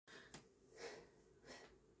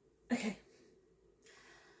Okay.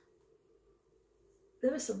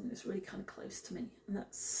 There is something that's really kind of close to me, and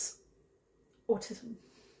that's autism.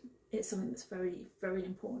 It's something that's very, very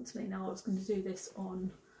important to me. Now, I was going to do this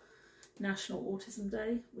on National Autism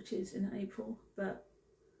Day, which is in April, but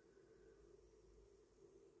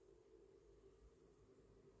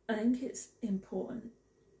I think it's important.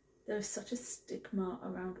 There is such a stigma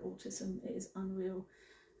around autism, it is unreal,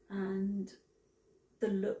 and the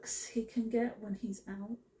looks he can get when he's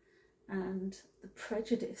out and the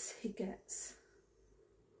prejudice he gets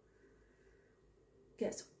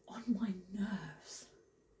on my nerves.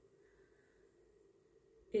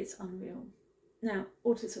 It's unreal. Now,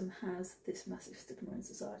 autism has this massive stigma in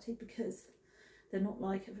society because they're not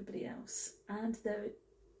like everybody else, and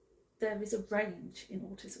there is a range in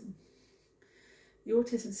autism. The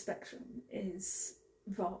autism spectrum is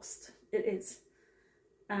vast, it is,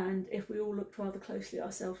 and if we all looked rather closely at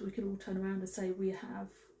ourselves, we could all turn around and say we have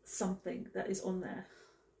something that is on there.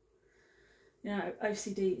 You know,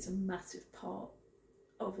 OCD is a massive part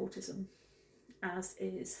of autism, as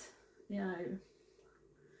is, you know,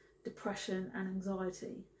 depression and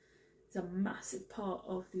anxiety is a massive part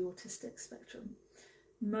of the autistic spectrum.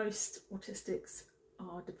 Most autistics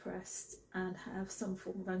are depressed and have some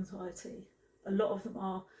form of anxiety. A lot of them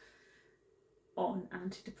are on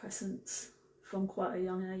antidepressants from quite a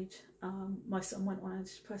young age. My son went on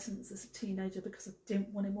antidepressants as a teenager because I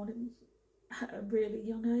didn't want him on him at a really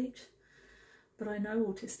young age. But I know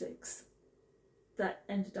autistics that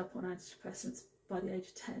ended up on antidepressants by the age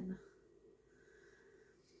of 10.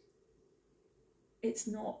 It's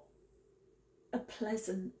not a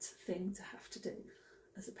pleasant thing to have to do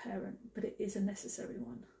as a parent, but it is a necessary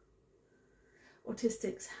one.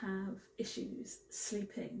 Autistics have issues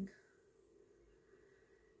sleeping.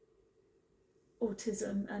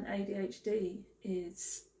 Autism and ADHD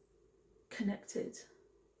is connected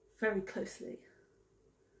very closely.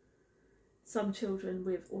 Some children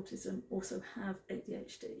with autism also have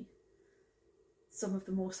ADHD. Some of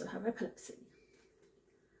them also have epilepsy.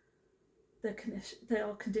 They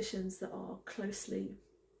are conditions that are closely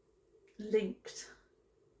linked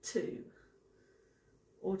to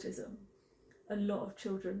autism. A lot of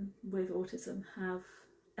children with autism have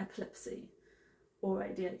epilepsy or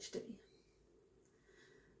ADHD.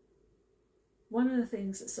 One of the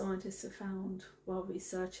things that scientists have found while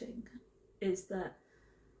researching is that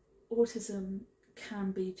autism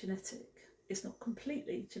can be genetic. It's not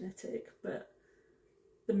completely genetic, but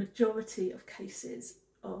the majority of cases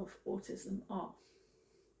of autism are.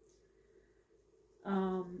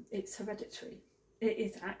 It's hereditary. It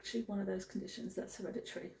is actually one of those conditions that's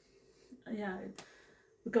hereditary. You know,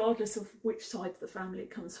 regardless of which side of the family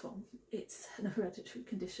it comes from, it's an hereditary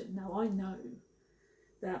condition. Now, I know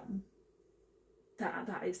that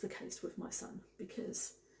that is the case with my son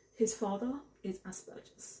because his father is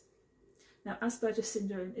Asperger's. Now, Asperger's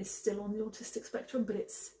syndrome is still on the autistic spectrum,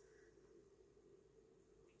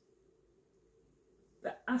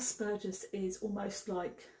 but Asperger's is almost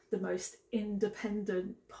like the most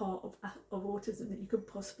independent part of autism that you could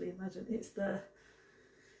possibly imagine.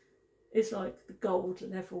 It's like the gold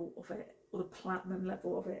level of it, or the platinum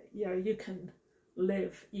level of it. You know, you can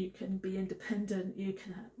live, you can be independent, you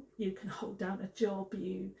can hold down a job,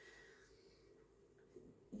 you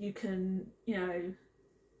can, you know,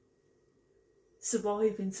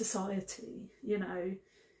 survive in society, you know,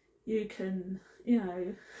 you can, you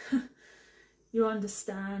know, you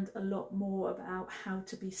understand a lot more about how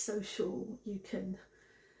to be social, you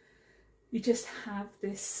just have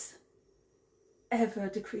this ever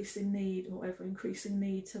decreasing need or ever increasing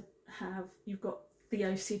need to have, you've got the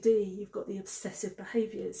OCD, you've got the obsessive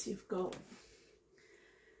behaviours, you've got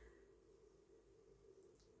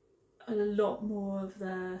a lot more of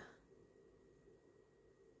the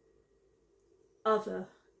other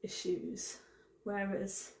issues,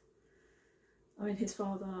 whereas, I mean, his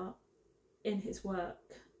father in his work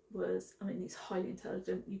was, I mean, he's highly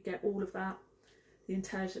intelligent, you get all of that, the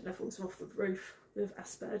intelligence levels are off the roof with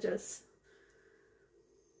Asperger's.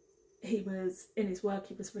 He was, in his work,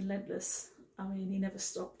 he was relentless. I mean, he never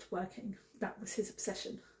stopped working. That was his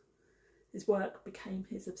obsession. His work became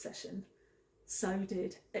his obsession. So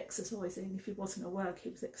did exercising. If he wasn't at work, he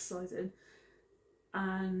was exercising.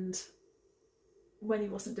 And when he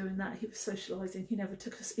wasn't doing that, he was socialising. He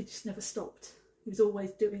just never stopped. He was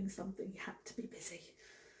always doing something. He had to be busy.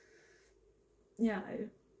 You know,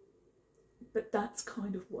 but that's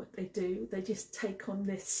kind of what they do. They just take on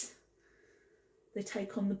this, they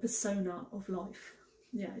take on the persona of life.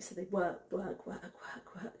 You know, so they work.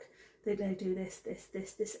 They do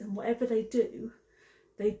this, and whatever they do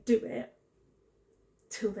it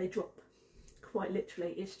till they drop, quite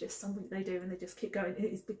literally it's just something they do and they just keep going.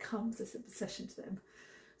 It becomes this obsession to them.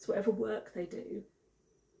 So whatever work they do,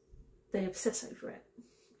 they obsess over it.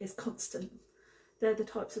 It's constant. They're the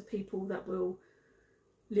types of people that will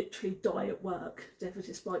literally die at work. They're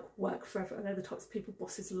just like work forever. They're the types of people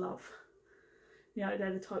bosses love. You know,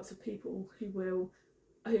 they're the types of people who will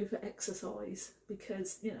over exercise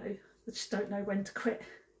because, you know, they just don't know when to quit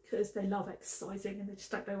because they love exercising and they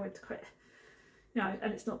just don't know when to quit. You know,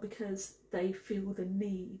 and it's not because they feel the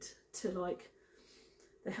need to, like,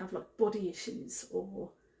 they have like body issues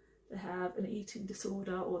or they have an eating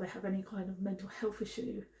disorder or they have any kind of mental health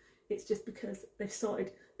issue. It's just because they've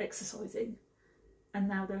started exercising and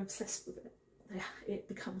now they're obsessed with it. It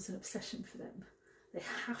becomes an obsession for them. They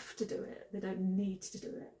have to do it. They don't need to do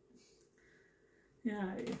it. You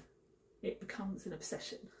know, it becomes an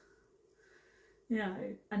obsession. You know,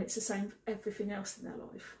 and it's the same for everything else in their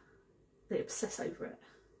life. They obsess over it.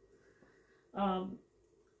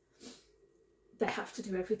 They have to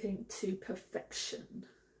do everything to perfection.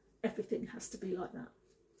 Everything has to be like that.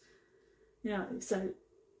 You know, so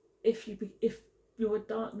if you're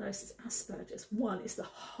diagnosed as Asperger's, one, it's the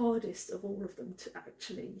hardest of all of them to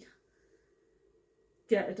actually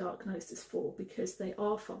get a diagnosis for, because they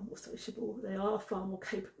are far more sociable, they are far more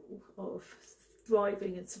capable of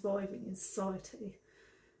thriving and surviving in society,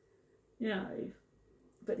 you know.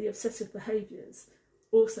 But the obsessive behaviours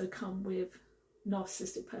also come with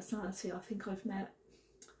narcissistic personality. I think I've met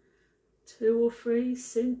 2 or 3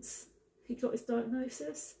 since he got his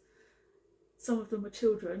diagnosis. Some of them were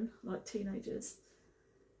children, like teenagers,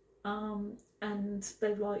 and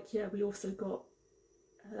they were like, yeah, we also got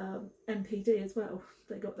MPD as well.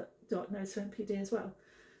 They got that diagnosed for MPD as well.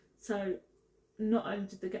 So not only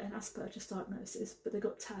did they get an Asperger's diagnosis, but they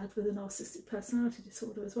got tagged with a narcissistic personality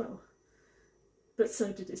disorder as well. But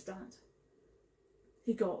so did his dad.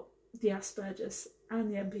 He got the Asperger's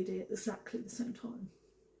and the MPD at exactly the same time.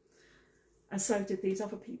 And so did these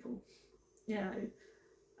other people, you know.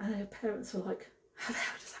 And their parents were like, how the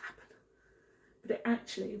hell does that happen? But it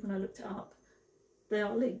actually, when I looked it up, they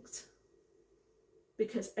are linked.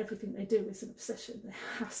 Because everything they do is an obsession. They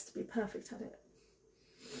has to be perfect at it.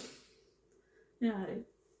 You know,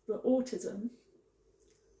 but autism,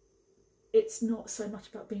 it's not so much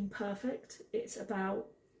about being perfect. It's about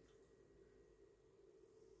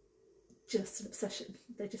just an obsession.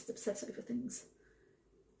 They just obsess over things.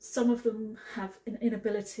 Some of them have an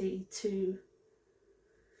inability to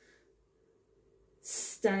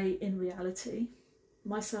stay in reality.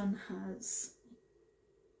 My son has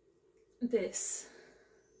this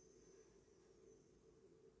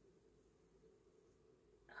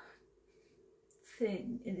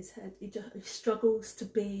thing in his head. He struggles to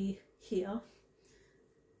be here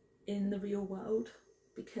in the real world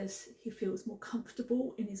because he feels more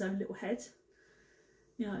comfortable in his own little head.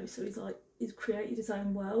 You know, so he's created his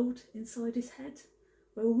own world inside his head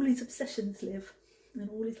where all his obsessions live and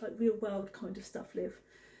all his like real world kind of stuff live.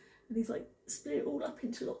 And he's like split it all up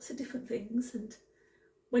into lots of different things, and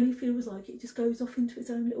when he feels like it, he just goes off into his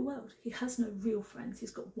own little world. He has no real friends.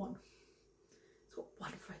 He's got one. He's got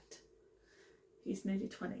one friend. He's nearly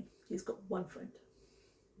 20. He's got one friend.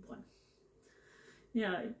 One. You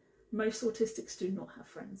know, most autistics do not have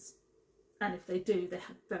friends. And if they do, they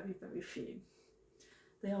have very, very few.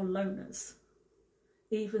 They are loners.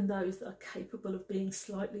 Even those that are capable of being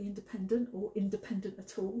slightly independent or independent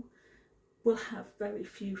at all will have very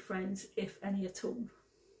few friends, if any at all.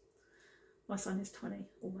 My son is 20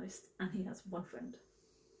 almost, and he has one friend.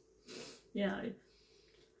 You know,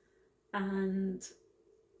 and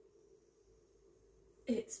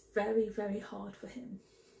it's very, very hard for him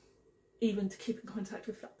even to keep in contact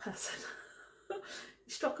with that person.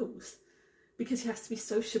 He struggles because he has to be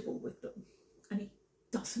sociable with them, and he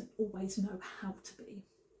doesn't always know how to be.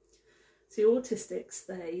 See, autistics,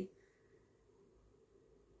 they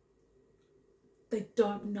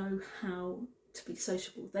don't know how to be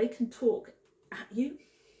sociable. They can talk at you,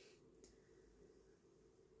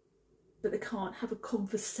 but they can't have a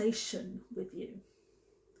conversation with you.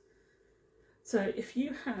 So if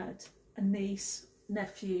you had a niece,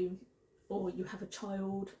 nephew, or you have a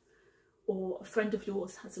child, or a friend of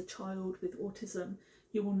yours has a child with autism,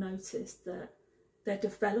 you will notice that their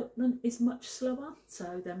development is much slower.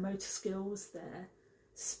 So their motor skills, their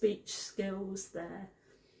speech skills, their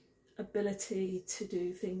ability to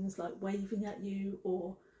do things like waving at you,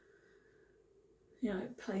 or, you know,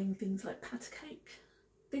 playing things like pat a cake,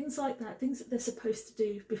 things like that, things that they're supposed to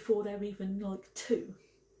do before they're even like 2.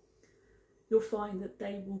 You'll find that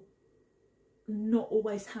they will not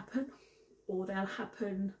always happen, or they'll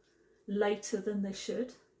happen later than they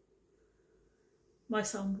should. My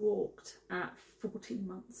son walked at 14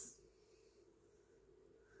 months.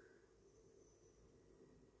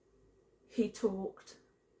 He talked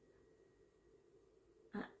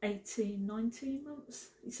at 18, 19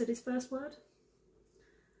 months. He said his first word.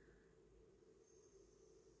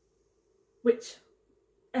 Which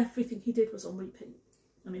everything he did was on repeat.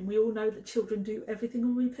 I mean, we all know that children do everything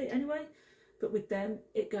on repeat anyway, but with them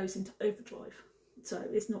it goes into overdrive. So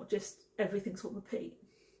it's not just everything's on repeat,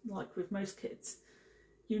 like with most kids.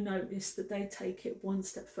 You notice that they take it one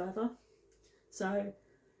step further. So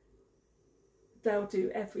they'll do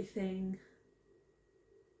everything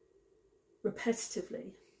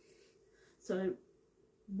repetitively. So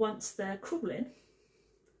once they're crawling,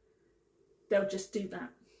 they'll just do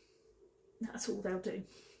that. That's all they'll do.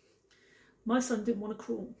 My son didn't want to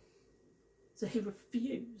crawl, so he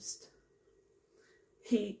refused.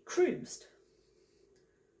 He cruised.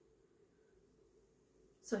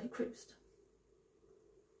 So he cruised.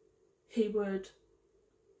 He would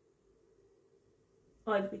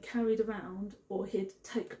either be carried around or he'd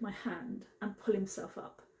take my hand and pull himself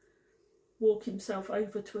up, walk himself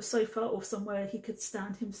over to a sofa or somewhere he could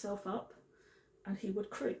stand himself up, and he would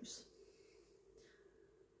cruise.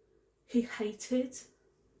 He hated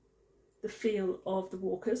the feel of the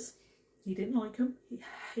walkers. He didn't like them. He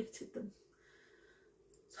hated them.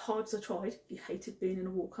 As hard as I tried, he hated being in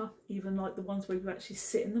a walker, even like the ones where you actually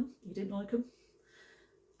sit in them. He didn't like them.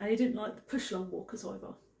 And he didn't like the push-along walkers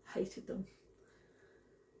either. Hated them.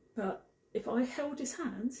 But if I held his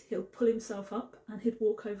hands, he'll pull himself up and he'd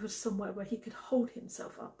walk over somewhere where he could hold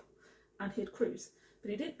himself up and he'd cruise. But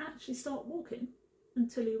he didn't actually start walking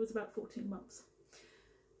until he was about 14 months.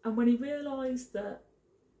 And when he realised that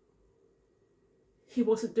he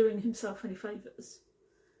wasn't doing himself any favours,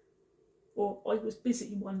 or I was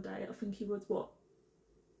busy one day, I think he was, what,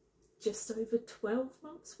 just over 12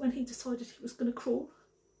 months, when he decided he was going to crawl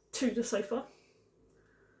to the sofa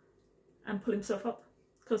and pull himself up,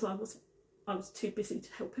 because I was too busy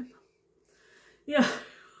to help him. Yeah.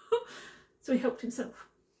 So he helped himself.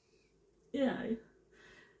 You know.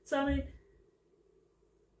 So I mean,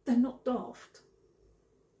 they're not daft.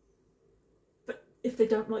 But if they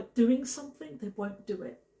don't like doing something, they won't do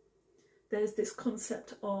it. There's this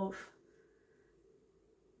concept of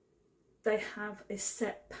they have a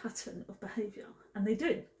set pattern of behaviour, and they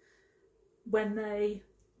do. When they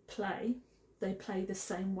play the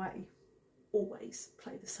same way. Always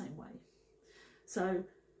play the same way. So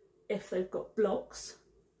if they've got blocks,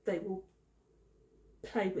 they will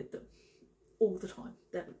play with them all the time.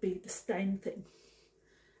 That would be the same thing.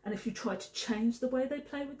 And if you try to change the way they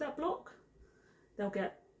play with that block,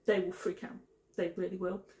 they will freak out. They really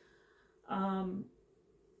will.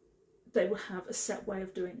 They will have a set way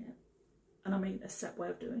of doing it. And I mean a set way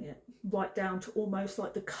of doing it, right down to almost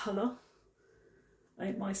like the colour. I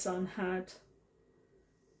think my son had,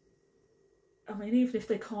 I mean, even if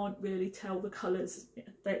they can't really tell the colours,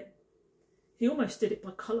 he almost did it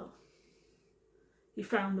by colour. He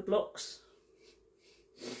found the blocks,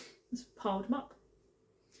 just piled them up.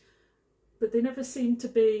 But they never seemed to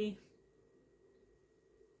be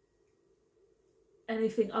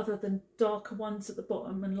anything other than darker ones at the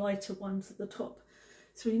bottom and lighter ones at the top.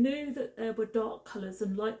 So we knew that there were dark colours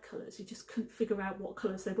and light colours. You just couldn't figure out what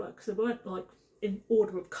colours they were, because they weren't like in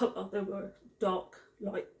order of colour. They were dark,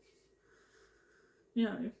 light, you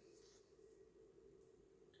know.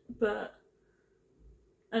 But,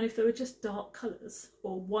 and if they were just dark colours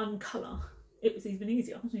or one colour, it was even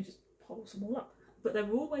easier. You just pile them all up. But they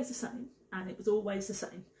were always the same, and it was always the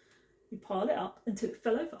same. You pile it up until it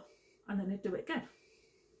fell over, and then he'd do it again.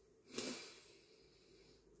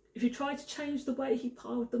 If you tried to change the way he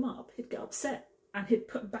piled them up, he'd get upset and he'd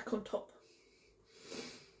put them back on top.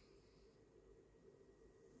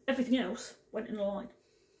 Everything else went in a line.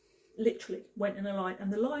 Literally went in a line,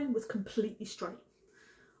 and the line was completely straight.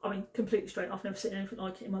 I mean, completely straight. I've never seen anything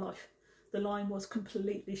like it in my life. The line was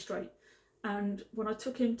completely straight. And when I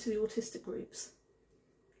took him to the autistic groups,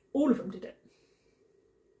 all of them did it.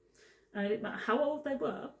 And it didn't matter how old they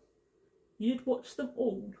were, you'd watch them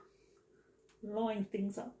all line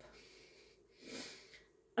things up.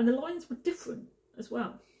 And the lines were different as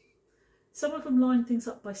well. Some of them lined things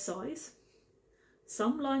up by size.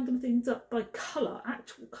 Some lined them things up by colour,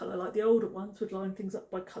 actual colour, like the older ones would line things up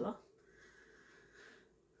by colour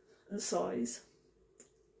and size.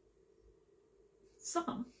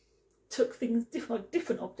 Some took things like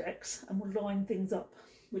different objects and would line things up,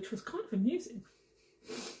 which was kind of amusing.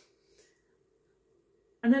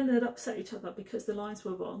 And then they'd upset each other because the lines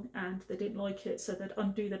were wrong and they didn't like it, so they'd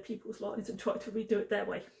undo their pupils' lines and try to redo it their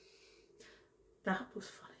way. That was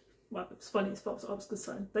funny. well, it was funny as far as I was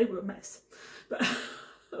concerned. They were a mess. But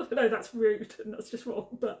I know that's rude and that's just wrong,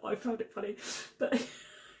 but I found it funny. But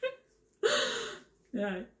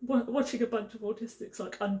yeah, watching a bunch of autistics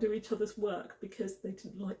like undo each other's work because they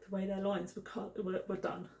didn't like the way their lines were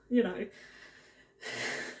done, you know.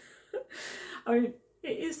 I mean,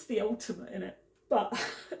 it is the ultimate in it, but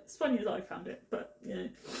it's funny as I found it. But you know,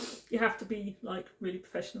 you have to be like really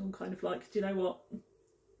professional and kind of like, do you know what?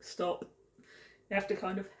 Stop. You have to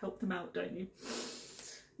kind of help them out, don't you?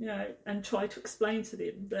 You know, and try to explain to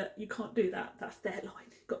them that you can't do that. That's their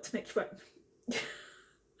line. You've got to make your own.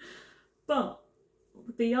 But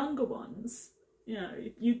the younger ones, you know,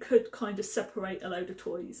 you could kind of separate a load of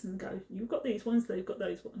toys and go, you've got these ones, they've got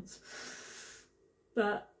those ones.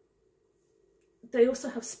 But they also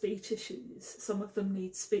have speech issues. Some of them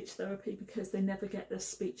need speech therapy because they never get their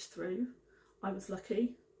speech through. I was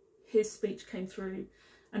lucky. His speech came through,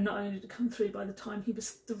 and not only did it come through by the time he was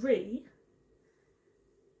 3,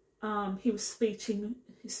 he was speaking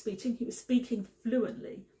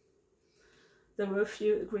fluently. There were a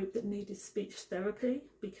few at the group that needed speech therapy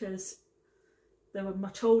because they were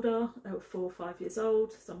much older. They were 4 or 5 years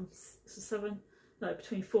old, some 7, no,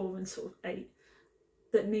 between 4 and sort of 8,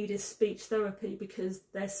 that needed speech therapy because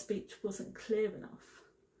their speech wasn't clear enough.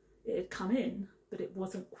 It had come in, but it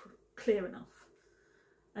wasn't clear enough.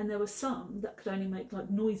 And there were some that could only make like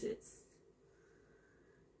noises.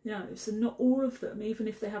 You know, so not all of them, even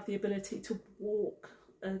if they have the ability to walk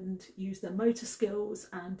and use their motor skills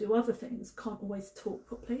and do other things, can't always talk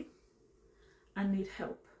properly and need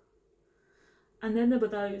help. And then there were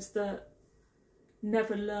those that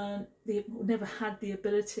never had the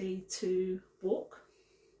ability to walk.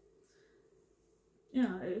 You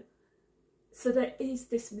know, so there is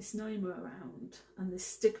this misnomer around and this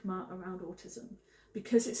stigma around autism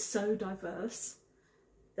because it's so diverse.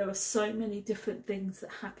 There are so many different things that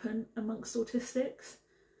happen amongst autistics.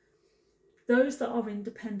 Those that are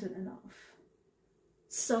independent enough,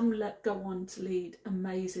 some go on to lead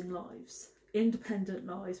amazing lives, independent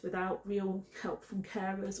lives without real help from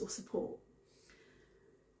carers or support.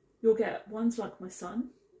 You'll get ones like my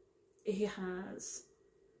son. He has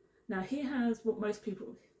what most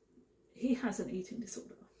people, he has an eating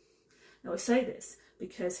disorder. Now I say this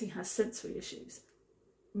because he has sensory issues.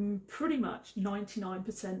 Pretty much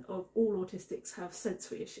 99% of all autistics have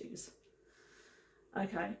sensory issues.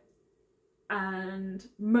 Okay. And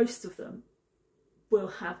most of them will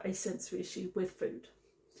have a sensory issue with food.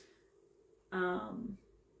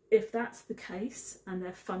 If that's the case and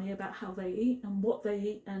they're funny about how they eat and what they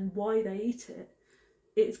eat and why they eat it,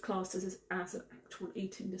 it is classed as an actual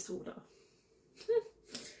eating disorder.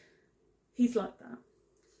 He's like that.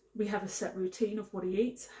 We have a set routine of what he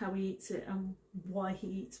eats, how he eats it, and why he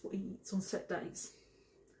eats what he eats on set days.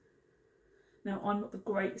 Now, I'm not the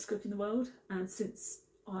greatest cook in the world, and since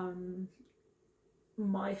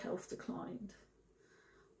my health declined,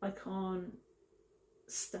 I can't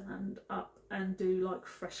stand up and do like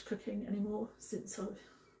fresh cooking anymore since I've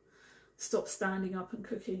stopped standing up and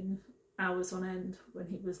cooking hours on end when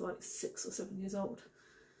he was like 6 or 7 years old.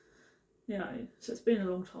 You know, so it's been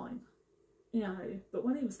a long time. You know, but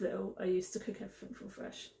when he was little, I used to cook everything from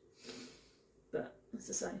fresh. But as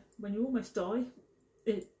I say, when you almost die,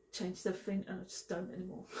 it changes everything, and I just don't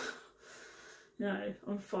anymore. You know,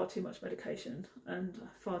 I'm far too much medication and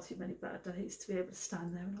far too many bad days to be able to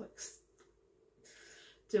stand there and like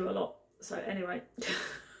do a lot. So anyway, I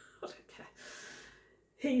don't care.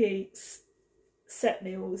 He eats set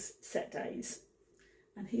meals, set days,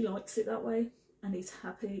 and he likes it that way, and he's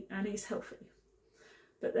happy and he's healthy.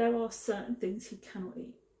 But there are certain things he cannot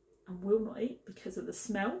eat and will not eat because of the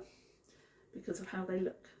smell, because of how they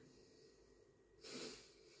look.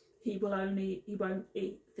 He won't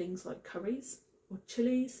eat things like curries or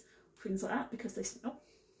chilies, things like that, because they smell.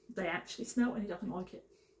 They actually smell, and he doesn't like it.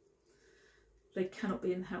 They cannot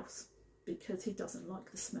be in the house because he doesn't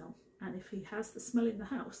like the smell. And if he has the smell in the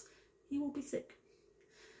house, he will be sick.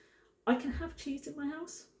 I can have cheese in my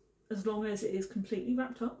house as long as it is completely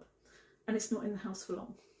wrapped up and it's not in the house for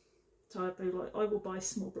long. So I'd be like, I will buy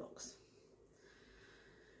small blocks.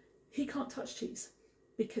 He can't touch cheese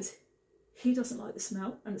because he doesn't like the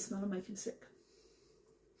smell, and the smell will make him sick.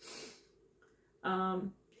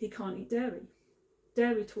 He can't eat dairy.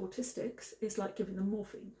 Dairy to autistics is like giving them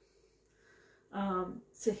morphine.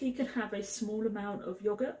 So he can have a small amount of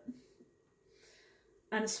yogurt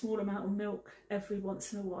and a small amount of milk every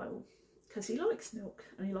once in a while, because he likes milk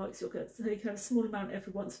and he likes yogurt. So he can have a small amount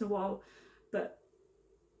every once in a while, but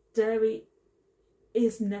dairy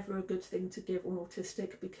is never a good thing to give an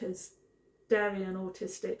autistic, because dairy and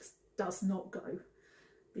autistics does not go.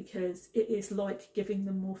 because it is like giving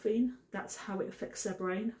them morphine. That's how it affects their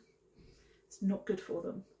brain. It's not good for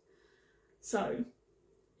them. So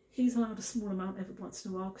he's allowed a small amount every once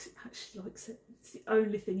in a while because he actually likes it. It's the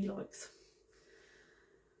only thing he likes.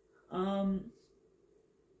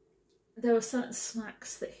 There are certain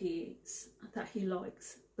snacks that he eats that he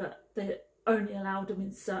likes, but they only allowed him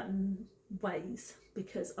in certain ways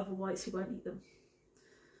because otherwise he won't eat them.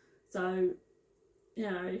 So, you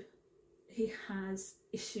know, he has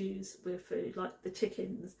issues with food, like the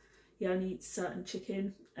chickens. He only eats certain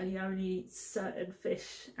chicken, and he only eats certain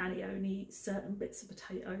fish, and he only eats certain bits of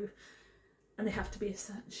potato, and they have to be a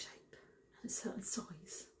certain shape and a certain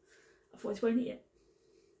size, otherwise he won't eat it.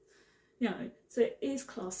 You know, so it is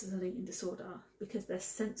classed as an eating disorder because they're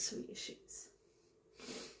sensory issues.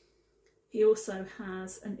 He also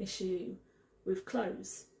has an issue with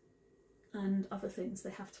clothes and other things.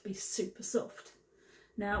 They have to be super soft.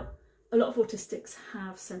 Now, a lot of autistics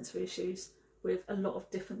have sensory issues with a lot of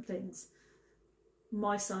different things.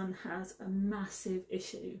 My son has a massive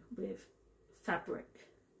issue with fabric.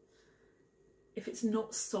 If it's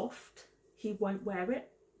not soft, he won't wear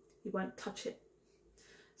it, he won't touch it.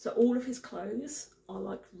 So all of his clothes are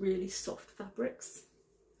like really soft fabrics.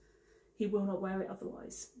 He will not wear it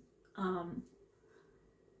otherwise.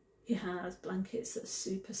 He has blankets that are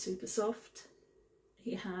super, super soft.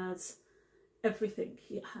 He has everything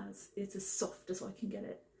he has is as soft as I can get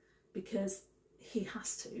it because he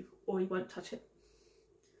has to, or he won't touch it.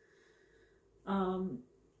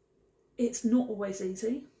 It's not always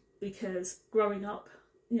easy because growing up,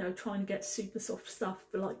 you know, trying to get super soft stuff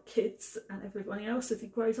for like kids and everybody else as he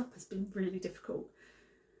grows up has been really difficult.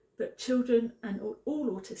 But children and all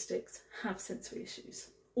autistics have sensory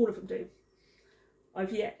issues. All of them do.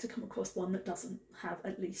 I've yet to come across one that doesn't have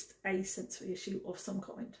at least a sensory issue of some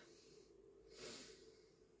kind.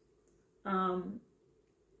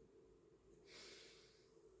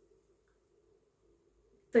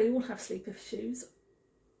 They all have sleep issues.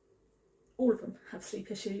 All of them have sleep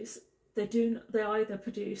issues. They either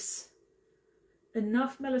produce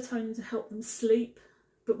enough melatonin to help them sleep,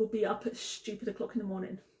 but will be up at stupid o'clock in the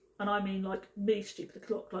morning. And I mean like me stupid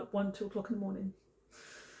o'clock, like 1, 2 o'clock in the morning.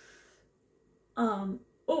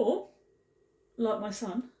 Or, like my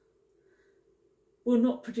son, will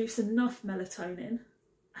not produce enough melatonin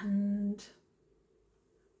and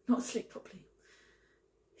not sleep properly.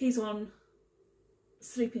 He's on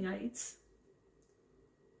sleeping aids,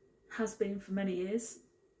 has been for many years.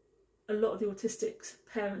 A lot of the autistic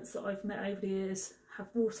parents that I've met over the years have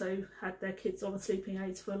also had their kids on sleeping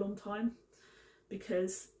aids for a long time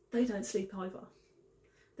because they don't sleep either.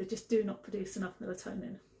 They just do not produce enough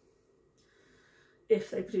melatonin, if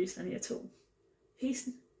they produce any at all. He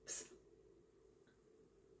sleeps.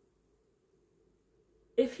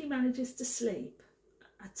 If he manages to sleep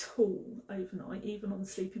at all overnight, even on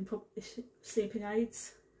sleeping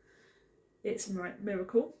aids, it's a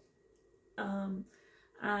miracle.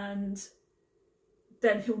 And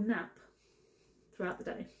then he'll nap throughout the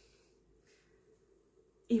day.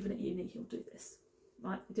 Even at uni he'll do this,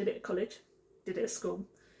 right? He did it at college, did it at school.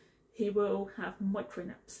 He will have micro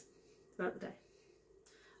naps throughout the day.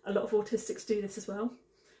 A lot of autistics do this as well.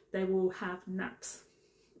 They will have naps.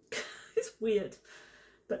 It's weird,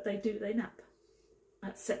 but they nap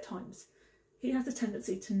at set times. He has a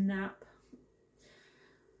tendency to nap.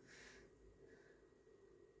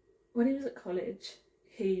 When he was at college,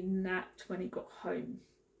 he napped when he got home.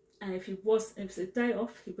 And if it was a day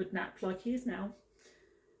off, he would nap like he is now,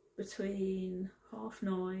 between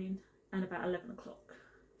 9:30 and about 11 o'clock.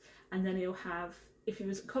 And then he'll have, if he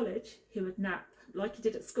was at college, he would nap like he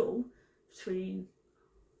did at school between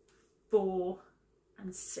 4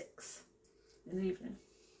 and 6 in the evening.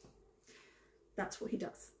 That's what he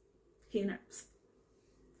does. He naps.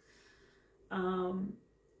 And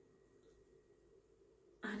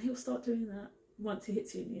he'll start doing that once he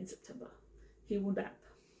hits uni in September. He will nap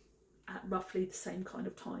at roughly the same kind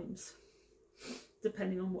of times,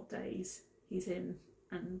 depending on what days he's in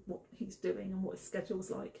and what he's doing and what his schedule's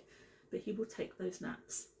like. But he will take those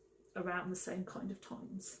naps around the same kind of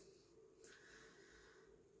times.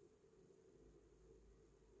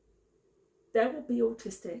 There will be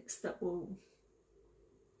autistics that will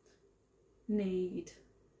need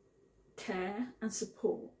care and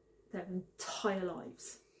support their entire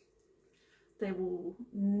lives. They will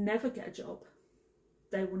never get a job.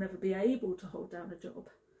 They will never be able to hold down a job.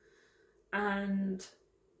 And,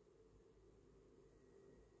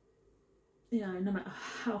 you know, no matter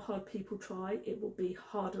how hard people try, it will be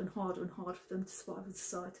harder and harder and harder for them to survive in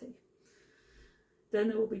society. Then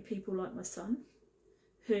there will be people like my son,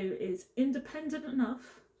 who is independent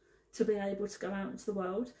enough to be able to go out into the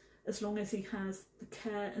world, as long as he has the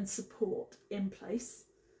care and support in place,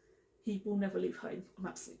 he will never leave home. I'm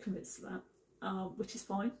absolutely convinced of that, which is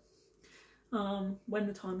fine. When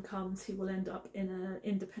the time comes, he will end up in an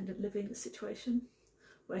independent living situation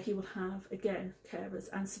where he will have, again, carers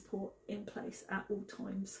and support in place at all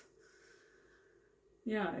times.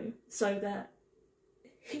 You know, so that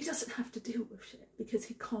he doesn't have to deal with shit, because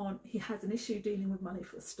he has an issue dealing with money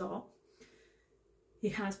for a start. He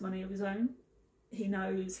has money of his own. He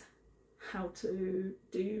knows how to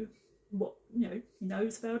do what, you know, he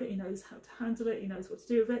knows about it, he knows how to handle it, he knows what to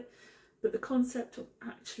do with it. But the concept of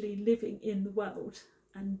actually living in the world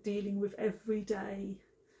and dealing with everyday,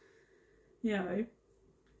 you know,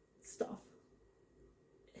 stuff,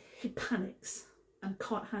 he panics and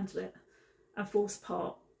can't handle it and falls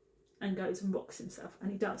apart and goes and rocks himself.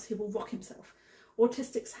 And he does, he will rock himself.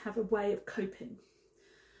 Autistics have a way of coping.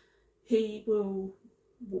 He will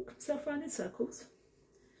walk himself around in circles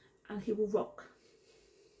and he will rock.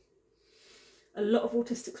 A lot of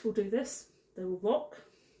autistics will do this. They will rock,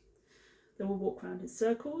 they will walk around in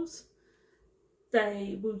circles,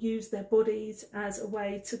 they will use their bodies as a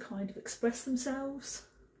way to kind of express themselves,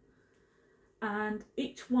 and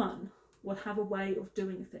each one will have a way of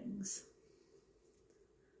doing things.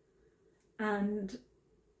 And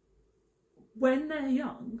when they're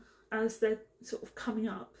young, as they're sort of coming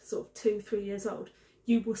up, sort of 2-3 years old,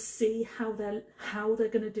 you will see how they're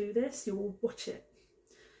going to do this. You will watch it.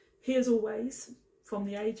 He has always, from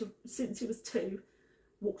the age of, since he was 2,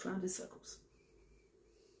 walked around in circles.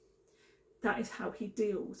 That is how he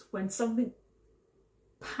deals. When something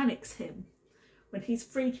panics him, when he's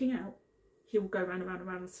freaking out, he will go round and round and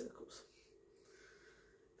round in circles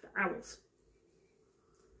for hours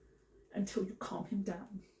until you calm him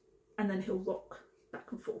down, and then he'll rock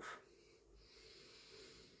back and forth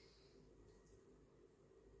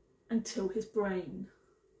until his brain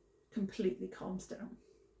completely calms down.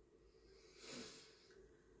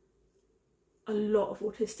 A lot of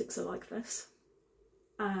autistics are like this,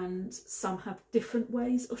 and some have different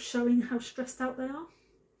ways of showing how stressed out they are,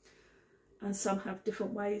 and some have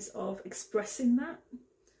different ways of expressing that,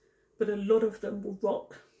 but a lot of them will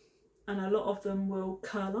rock and a lot of them will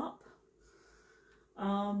curl up.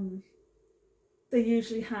 They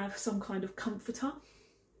usually have some kind of comforter.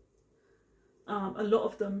 A lot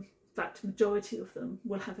of them, in fact, majority of them,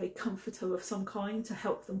 will have a comforter of some kind to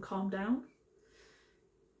help them calm down.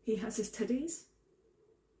 He has his teddies,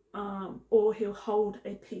 or he'll hold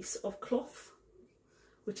a piece of cloth,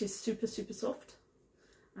 which is super, super soft,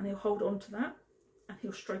 and he'll hold on to that and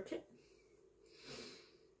he'll stroke it.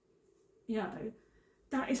 You know,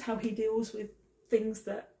 that is how he deals with things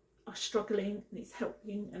that are struggling and he's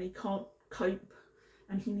helping and he can't cope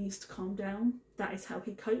and he needs to calm down. That is how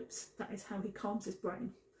he copes. That is how he calms his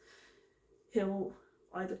brain. He'll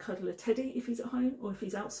either cuddle a teddy if he's at home, or if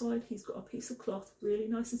he's outside, he's got a piece of cloth really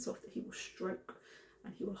nice and soft that he will stroke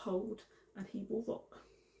and he will hold and he will rock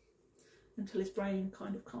until his brain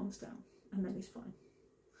kind of calms down, and then he's fine.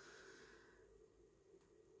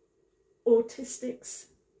 Autistics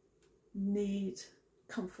need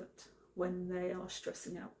comfort when they are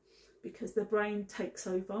stressing out, because their brain takes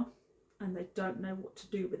over and they don't know what to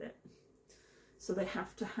do with it. So they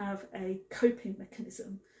have to have a coping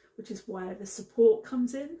mechanism, which is where the support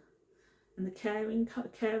comes in and the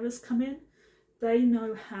carers come in. They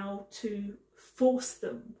know how to force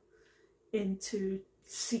them into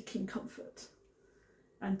seeking comfort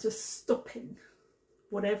and to stopping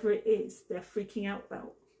whatever it is they're freaking out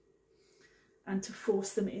about, and to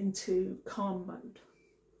force them into calm mode.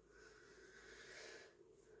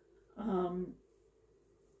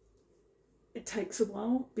 It takes a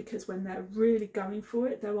while, because when they're really going for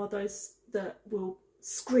it, there are those that will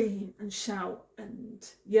scream and shout and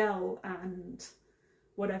yell and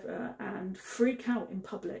whatever and freak out in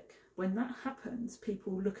public. When that happens,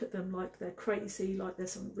 people look at them like they're crazy, like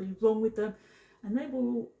there's something really wrong with them, and they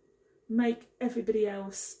will make everybody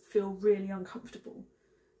else feel really uncomfortable,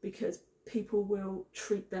 because people will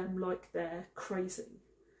treat them like they're crazy.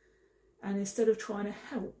 And instead of trying to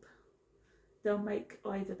help, they'll make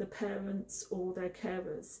either the parents or their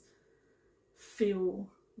carers feel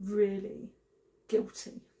really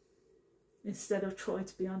guilty instead of trying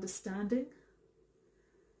to be understanding.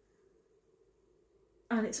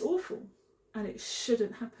 And it's awful, and it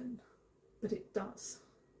shouldn't happen, but it does.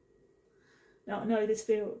 Now, I know this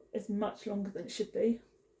video is much longer than it should be,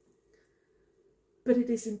 but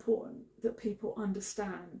it is important that people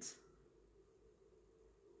understand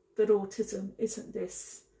that autism isn't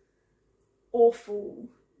this awful,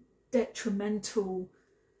 detrimental,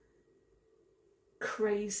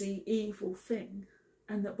 crazy, evil thing,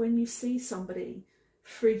 And that when you see somebody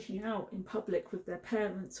freaking out in public with their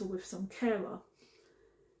parents or with some carer,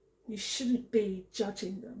 you shouldn't be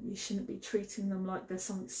judging them. You shouldn't be treating them like there's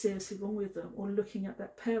something seriously wrong with them, or looking at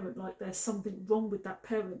that parent like there's something wrong with that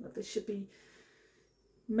parent, that they should be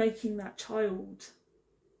making that child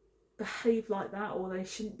behave like that, or they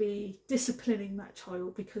shouldn't be disciplining that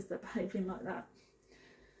child because they're behaving like that.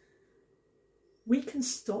 We can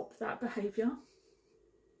stop that behaviour,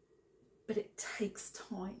 but it takes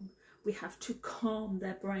time. We have to calm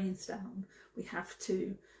their brains down. We have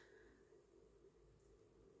to...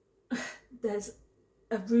 There's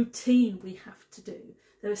a routine we have to do.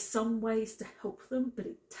 There are some ways to help them, but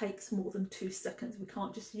it takes more than 2 seconds. We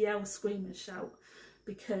can't just yell, scream and shout,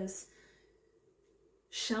 because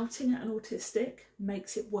shouting at an autistic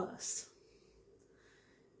makes it worse.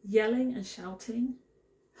 Yelling and shouting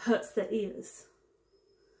hurts their ears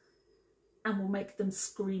and will make them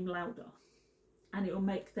scream louder, and it will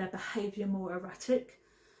make their behaviour more erratic,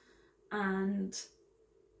 and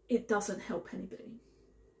it doesn't help anybody.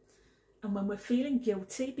 And when we're feeling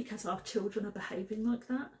guilty because our children are behaving like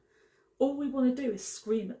that, all we want to do is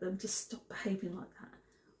scream at them to stop behaving like that.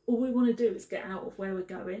 All we want to do is get out of where we're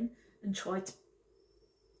going and try to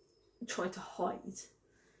hide,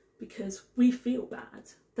 because we feel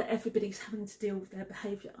bad that everybody's having to deal with their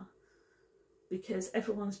behaviour, because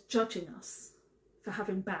everyone's judging us for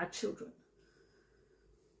having bad children.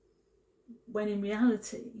 When in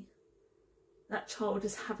reality, that child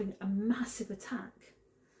is having a massive attack.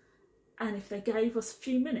 And if they gave us a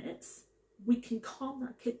few minutes, we can calm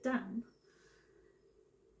that kid down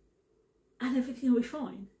and everything will be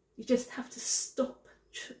fine. You just have to stop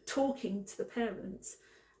talking to the parents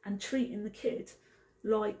and treating the kid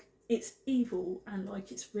like it's evil and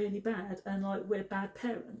like it's really bad and like we're bad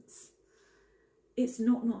parents. It's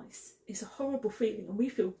not nice. It's a horrible feeling, and we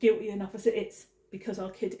feel guilty enough as it is because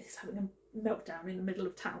our kid is having a meltdown in the middle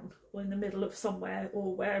of town or in the middle of somewhere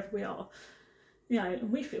or wherever we are. You know,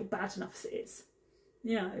 and we feel bad enough as it is.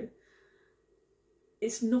 You know,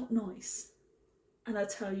 it's not nice. And I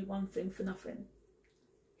tell you one thing for nothing.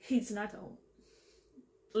 He's an adult.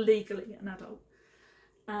 Legally an adult.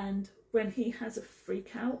 And when he has a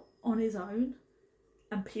freak out on his own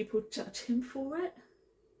and people judge him for it,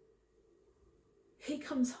 he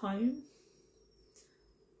comes home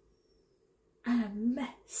and a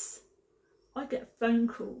mess. I get a phone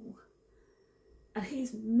call and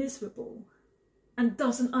he's miserable and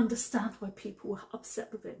doesn't understand why people are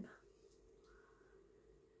upset with him.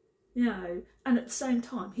 You know, and at the same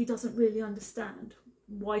time, he doesn't really understand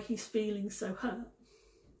why he's feeling so hurt.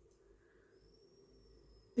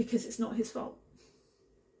 Because it's not his fault.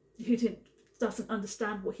 He doesn't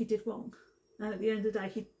understand what he did wrong. And at the end of the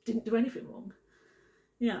day, he didn't do anything wrong.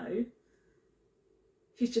 You know,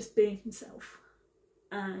 he's just being himself.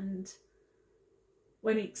 And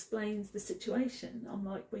when he explains the situation, I'm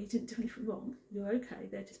like, well, you didn't do anything wrong. You're okay.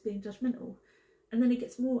 They're just being judgmental. And then he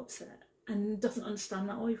gets more upset and doesn't understand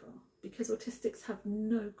that either, because autistics have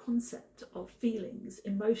no concept of feelings,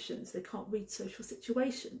 emotions. They can't read social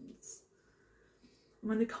situations. And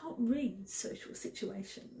when they can't read social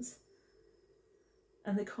situations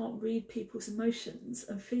and they can't read people's emotions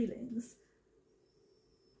and feelings,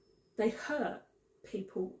 they hurt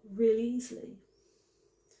people really easily.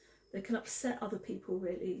 They can upset other people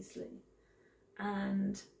really easily,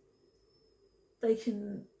 and they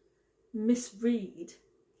can misread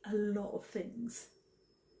a lot of things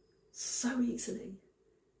so easily,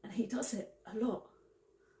 and he does it a lot.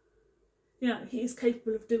 You know, he is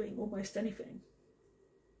capable of doing almost anything,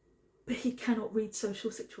 but he cannot read social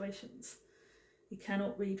situations. He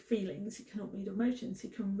cannot read feelings, he cannot read emotions. He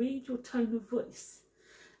can read your tone of voice,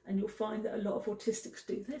 and you'll find that a lot of autistics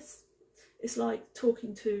do this. It's like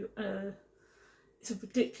talking to it's a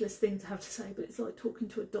ridiculous thing to have to say, but it's like talking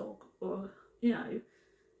to a dog, or, you know,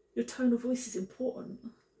 your tone of voice is important,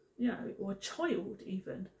 you know, or a child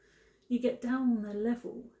even. You get down on their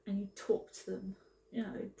level and you talk to them, you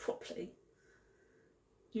know, properly.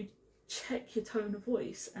 You check your tone of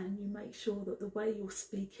voice and you make sure that the way you're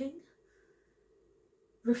speaking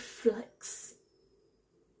reflects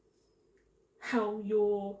how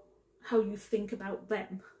you think about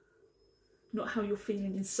them, not how you're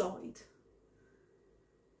feeling inside.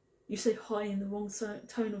 You say hi in the wrong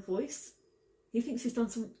tone of voice, he thinks he's done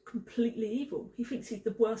something completely evil. He thinks he's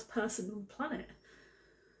the worst person on the planet.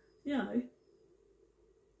 You know,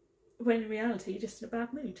 when in reality you're just in a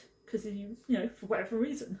bad mood because you know, for whatever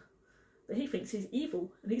reason. But he thinks he's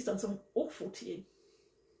evil and he's done something awful to you.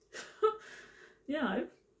 You know,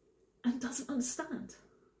 and doesn't understand.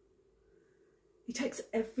 He takes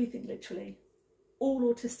everything literally.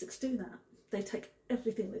 All autistics do that. they take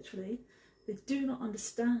everything literally. They do not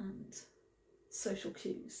understand social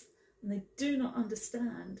cues, and they do not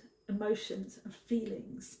understand emotions and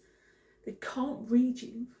feelings. They can't read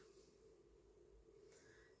you.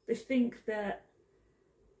 They think that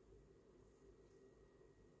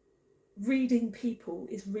reading people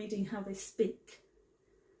is reading how they speak.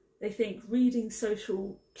 They think reading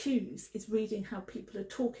social cues is reading how people are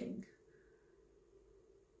talking.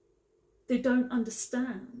 They don't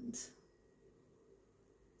understand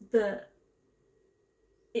that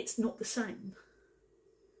it's not the same.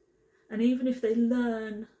 And even if they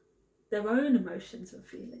learn their own emotions and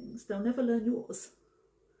feelings, they'll never learn yours.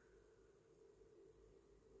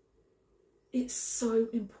 It's so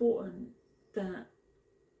important that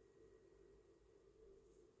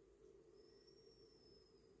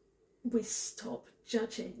we stop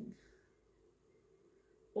judging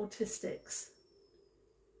autistics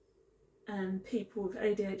and people with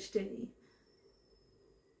ADHD.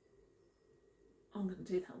 I'm going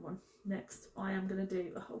to do that one next. I am going to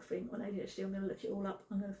do a whole thing on ADHD. I'm going to look it all up.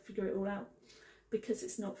 I'm going to figure it all out, because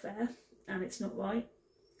it's not fair and it's not right.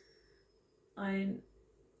 I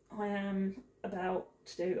am about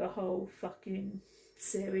to do a whole fucking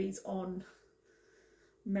series on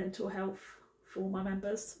mental health for my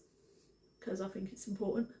members, because I think it's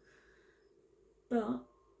important. But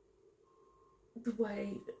the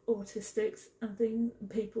way that autistics and things and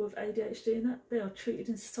people with ADHD and that they are treated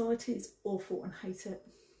in society is awful, and hate it.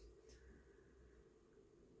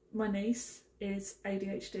 My niece is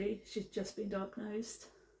ADHD. She's just been diagnosed,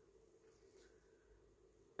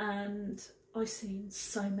 and I've seen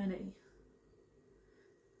so many,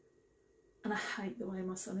 and I hate the way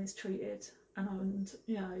my son is treated. And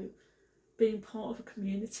you know, being part of a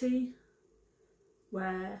community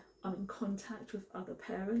where I'm in contact with other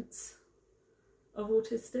parents of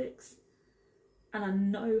autistics, and I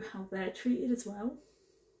know how they're treated as well,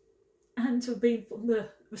 and to have been from the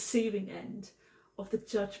receiving end of the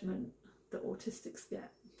judgment that autistics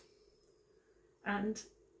get, and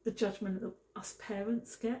the judgment that us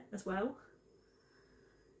parents get as well,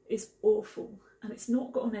 is awful. And it's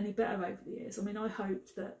not gotten any better over the years. I mean, I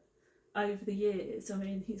hoped that over the years, I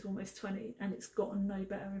mean, he's almost 20, and it's gotten no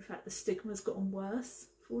better. In fact, the stigma's gotten worse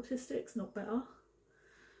for autistics, not better.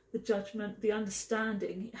 The judgment, the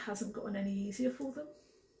understanding, it hasn't gotten any easier for them.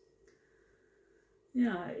 You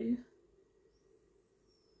know,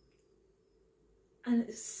 and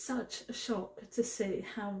it's such a shock to see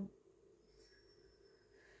how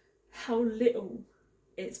little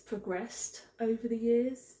it's progressed over the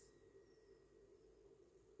years,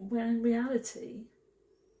 when in reality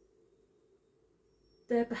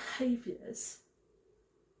their behaviours,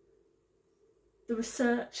 the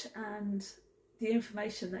research and the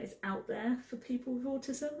information that is out there for people with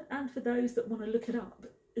autism, and for those that want to look it up,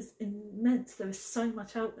 is immense. There is so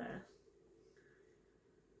much out there,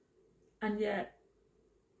 and yet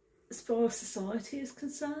as far as society is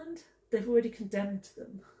concerned, they've already condemned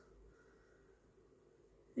them,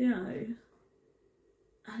 you know,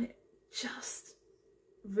 and it just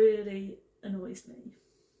really annoys me.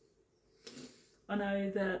 I know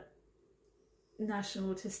that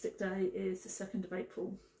National Autistic Day is the 2nd of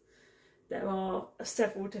April. There are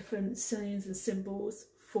several different signs and symbols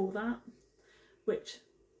for that, which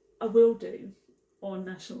I will do on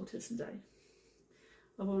National Autism Day.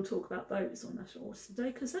 I will talk about those on National Autism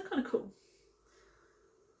Day, because they're kind of cool,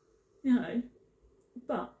 you know.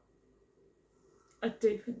 But I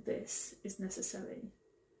do think this is necessary.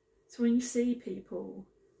 So when you see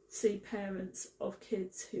parents of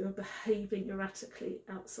kids who are behaving erratically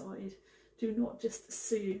outside, do not just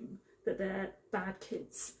assume that they're bad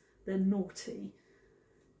kids, they're naughty.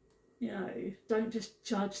 You know, don't just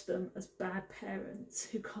judge them as bad parents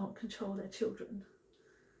who can't control their children,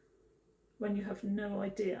 when you have no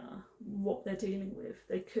idea what they're dealing with.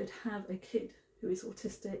 They could have a kid who is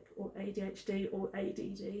autistic or ADHD or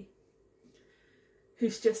ADD,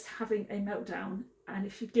 who's just having a meltdown, and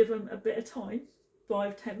if you give them a bit of time,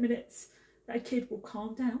 5-10 minutes, that kid will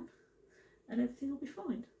calm down and everything will be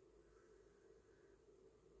fine.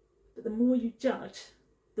 But the more you judge,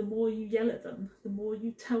 the more you yell at them, the more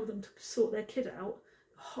you tell them to sort their kid out,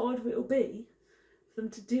 the harder it will be for them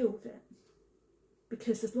to deal with it.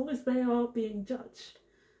 Because as long as they are being judged,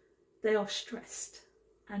 they are stressed,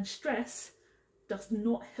 and stress does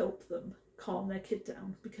not help them calm their kid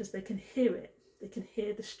down, because they can hear it. They can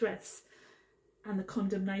hear the stress and the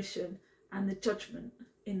condemnation and the judgment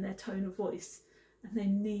in their tone of voice, and they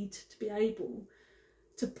need to be able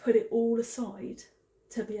to put it all aside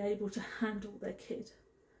to be able to handle their kid.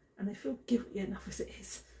 And they feel guilty enough as it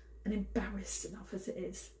is, and embarrassed enough as it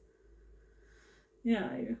is. You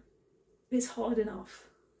know, it's hard enough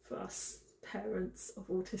for us parents of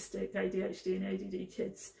autistic, ADHD and ADD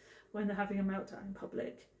kids when they're having a meltdown in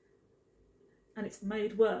public, and it's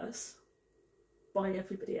made worse by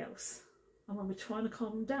everybody else. And when we're trying to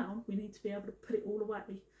calm them down, we need to be able to put it all away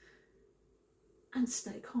and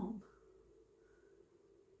stay calm.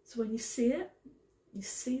 So when you see it, you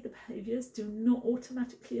see the behaviours, do not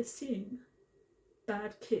automatically assume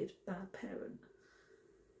bad kid, bad parent.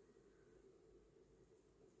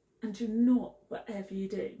 And do not, whatever you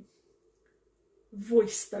do,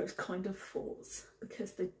 voice those kind of thoughts,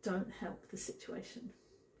 because they don't help the situation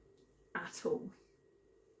at all.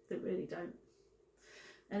 They really don't.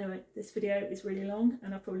 Anyway, this video is really long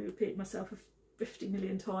and I'll probably repeat myself 50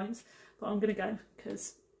 million times, but I'm going to go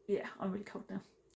because, yeah, I'm really cold now.